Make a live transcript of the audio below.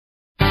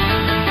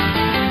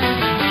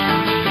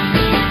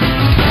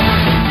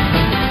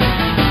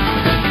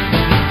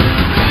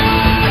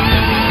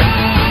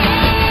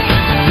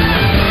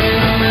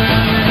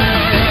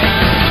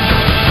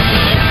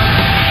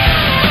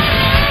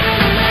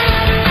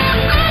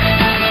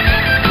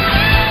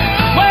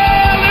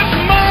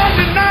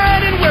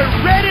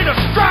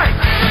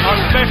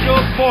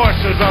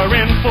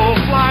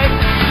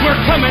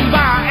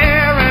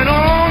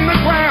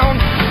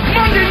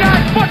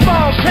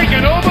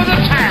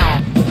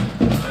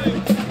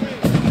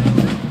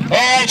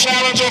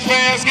bunch of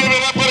fans, give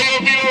it up for the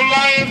Oviedo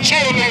Lion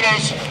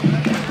cheerleaders.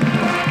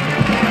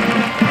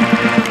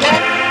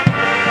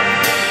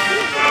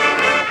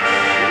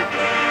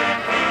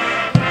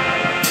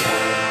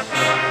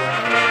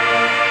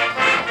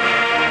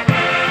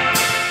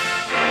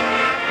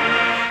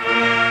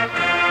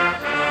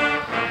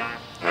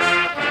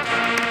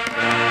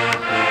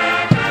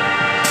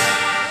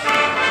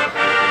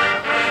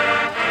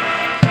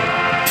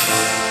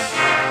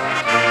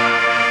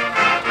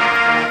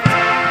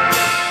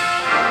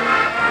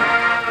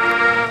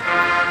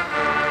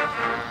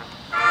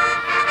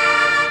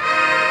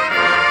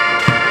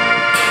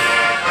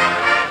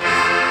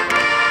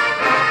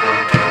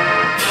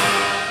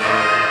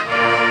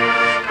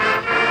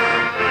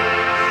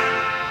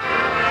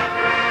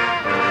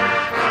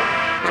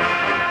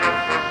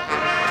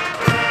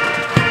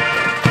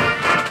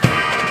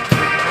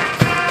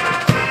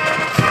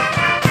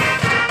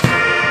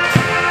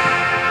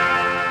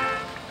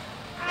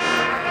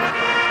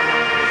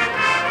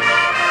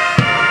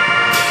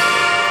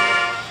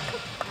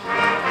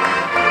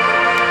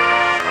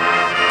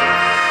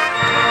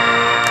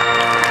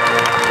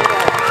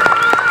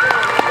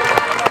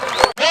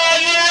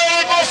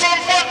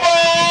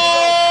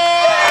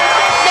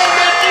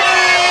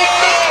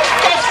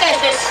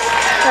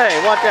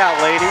 Watch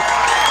out, lady.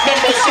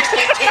 Number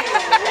 62.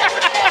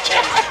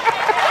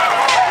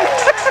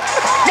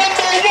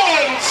 Number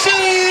 1,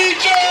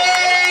 CJ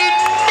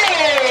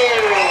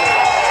Miller.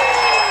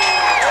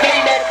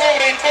 Number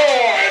 44,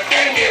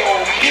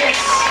 Daniel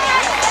Lewis.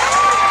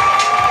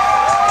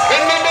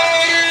 And number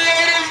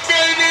 88 is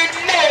David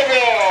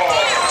Morgan.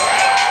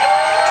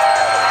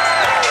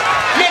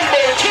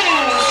 Number 2,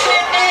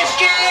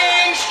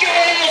 Sebastian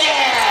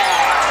Stroza.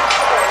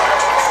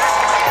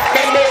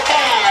 Number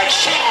 5,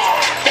 Sean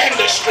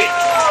Street.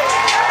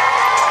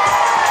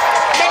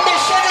 Number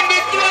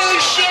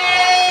 73,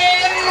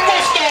 Sean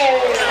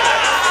Westone.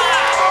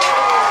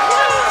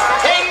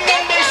 And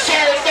number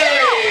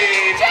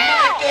 70,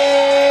 Michael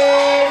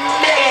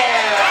Miller.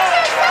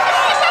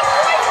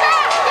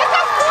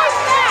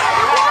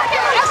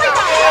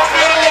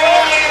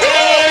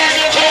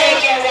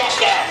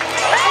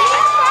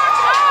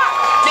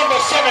 Number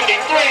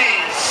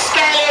 73,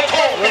 Skylar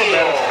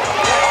Cofield.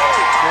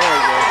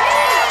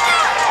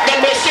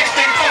 Number 65,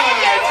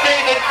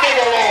 David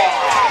Bigelow.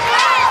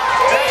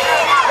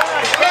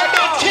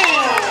 Number 2,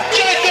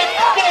 Jacob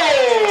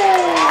Bowe.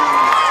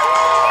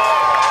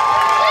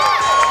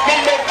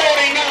 Number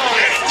 49,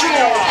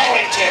 Drew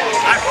Harrington.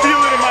 I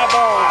feel it in my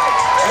bones.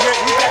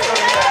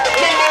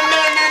 Number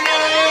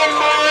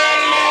 99,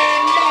 Marlon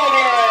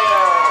Motor.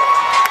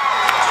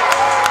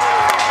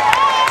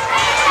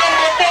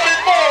 Number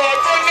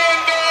 44,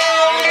 Fernando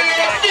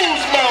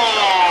Guzman.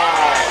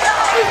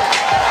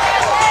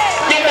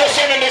 Number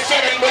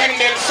 77,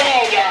 Brendan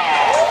Soldier.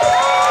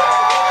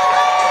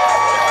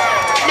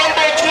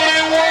 Number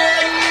 21,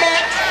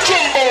 Mark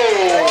Jumbo.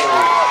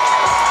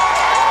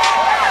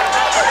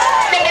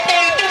 Number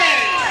 33,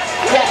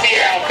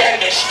 Raphael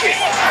Bender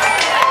Street.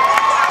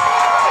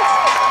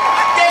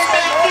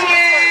 Number 3,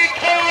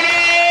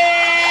 Cody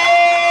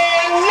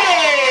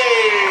Ray.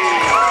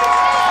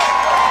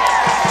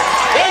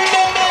 And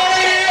number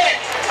 88,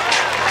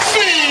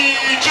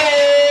 CJ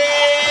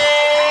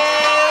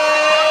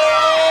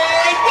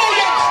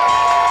Williams.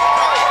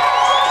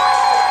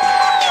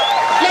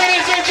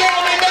 Ladies and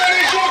gentlemen, that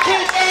is your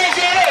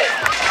 2008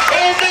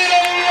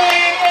 Oviedo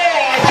Lion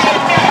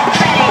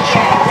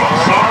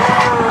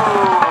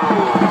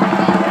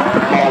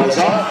Ball is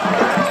up.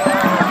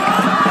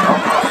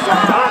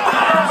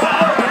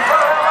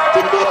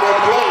 Didn't go for the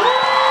play.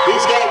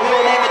 He's got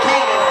room on the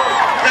corner.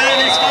 And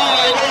he's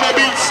finally going to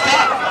be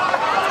stopped.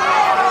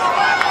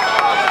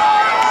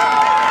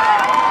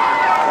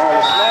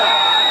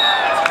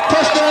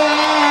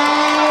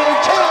 Touchdown,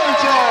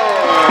 Chargers!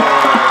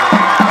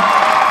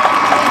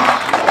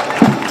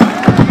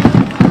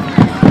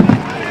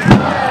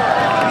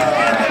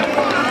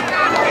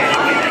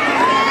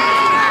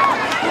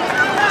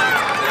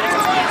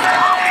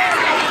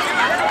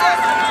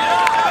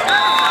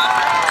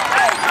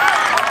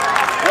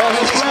 Well,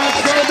 his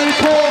flag's going to be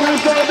pulled.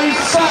 He's going to be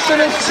stopped in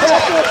his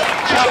tractor.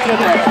 Checking the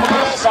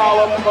pass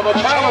column for the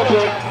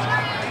challenger.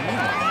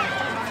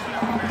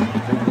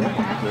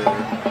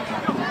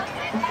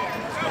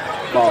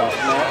 Ball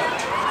snap.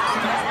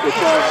 It's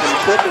on some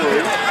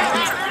trickery.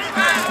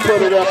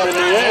 Put it up in the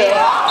air.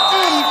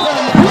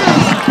 Incomplete!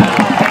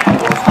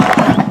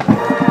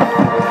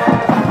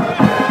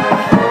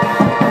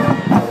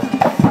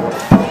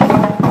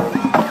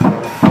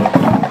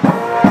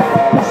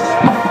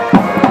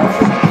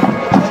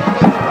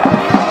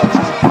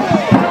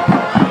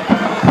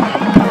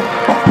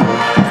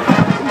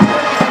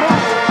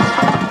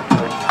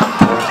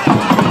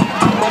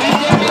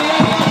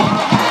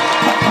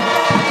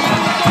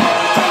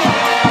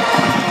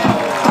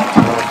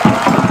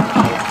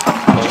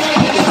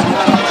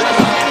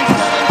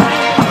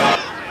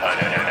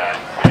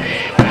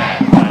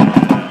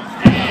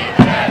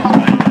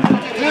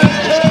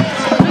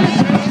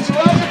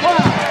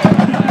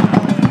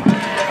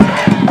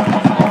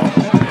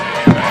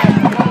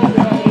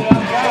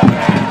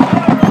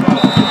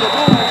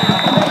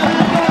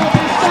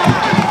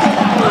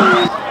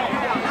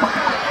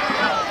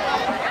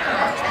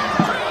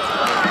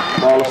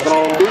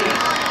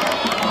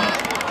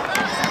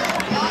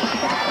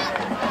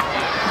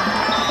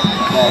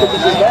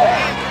 Pitches it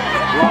back.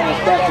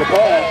 Lions back to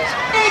pass.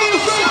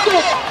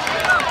 Intercepted!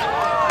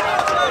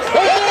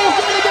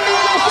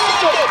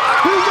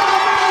 He's got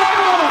a man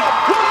on him!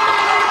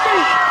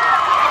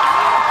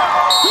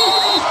 He's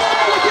going to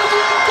stand with his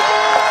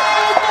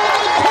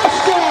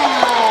touchdown!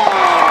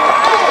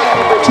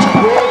 Number 2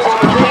 rolls on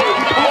the game.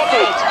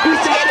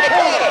 He's got the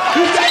corner.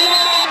 He's got the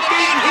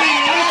beat. He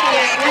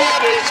literally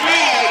grabbed his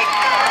flag.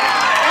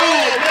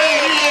 Oh,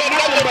 man, he had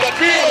nothing but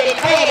fear and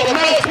called a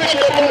nice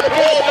pickup on the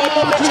ball by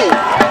number 2.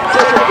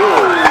 Second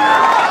goal.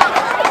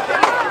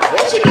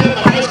 Once again,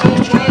 the high school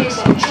trying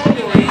some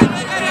trickery.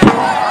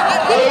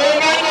 But they're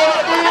not going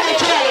to do the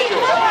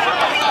challenger.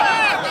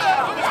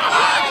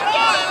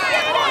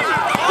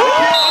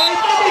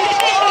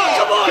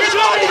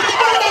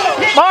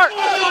 Mark!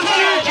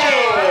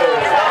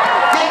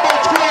 Number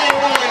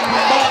 21,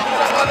 Mark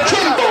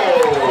Trimble.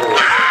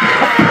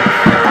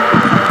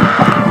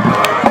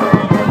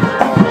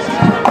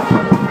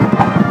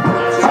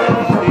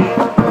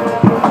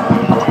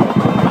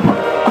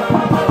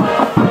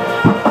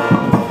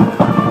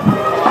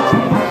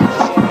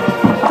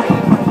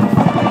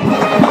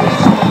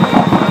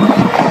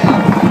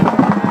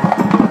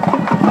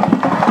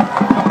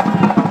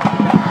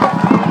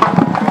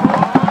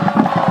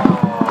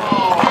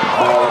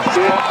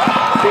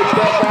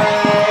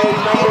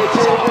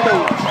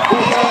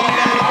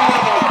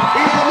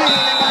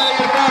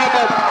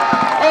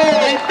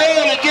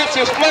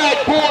 His flag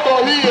pulled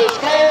or he is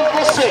going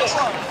for 6.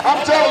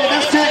 I'm telling you,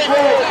 this kid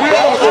grows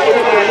real good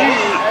in the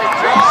league.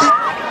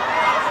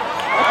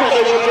 I thought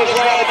they were just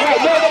right out.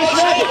 No, they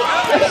snap it.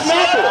 They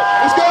snap it.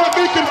 It's going to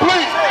be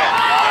complete.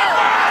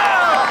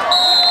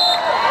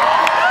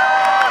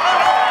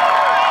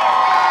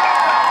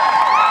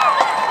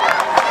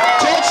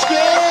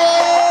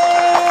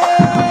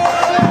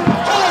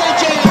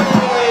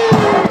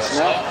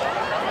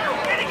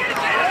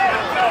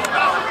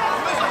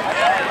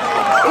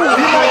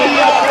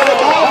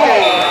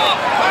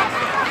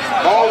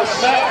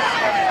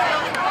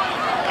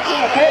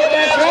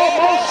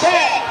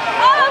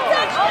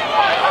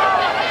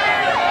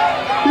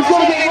 He's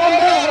going to get run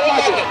down.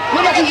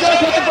 Look like he's going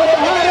to get from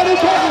behind every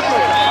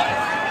position.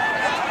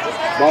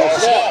 Ball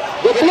snap.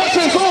 The blitz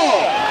is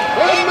on.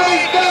 And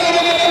they got it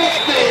in the back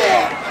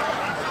there.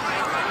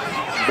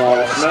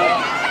 Ball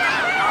snap.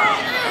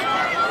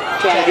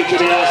 Trying to get to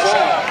the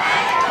outside.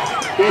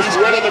 He's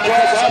running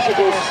across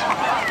obstacles.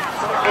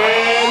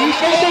 And he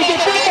fumbles the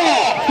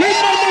football. He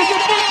fumbles the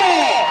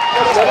football.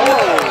 That's the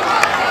line.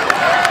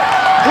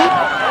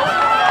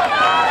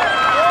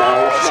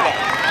 Ball snap.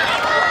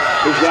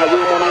 He's got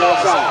room on the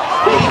outside.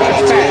 He's got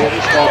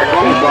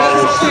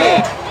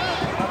snap.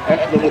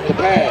 Eckler with the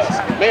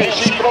pass. Man,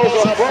 she throws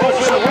a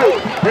frozen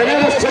root. And it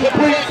is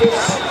complete to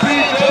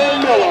C.J.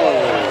 Miller.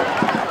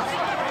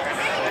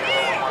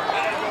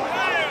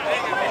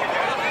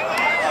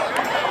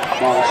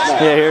 Ball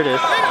snap. Yeah, here it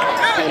is.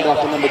 Hand off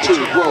to number 2,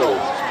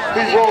 rolls.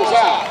 He rolls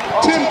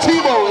out. Tim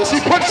Tebow, as he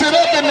puts it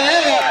up in the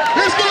air,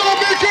 it's going to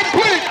be good.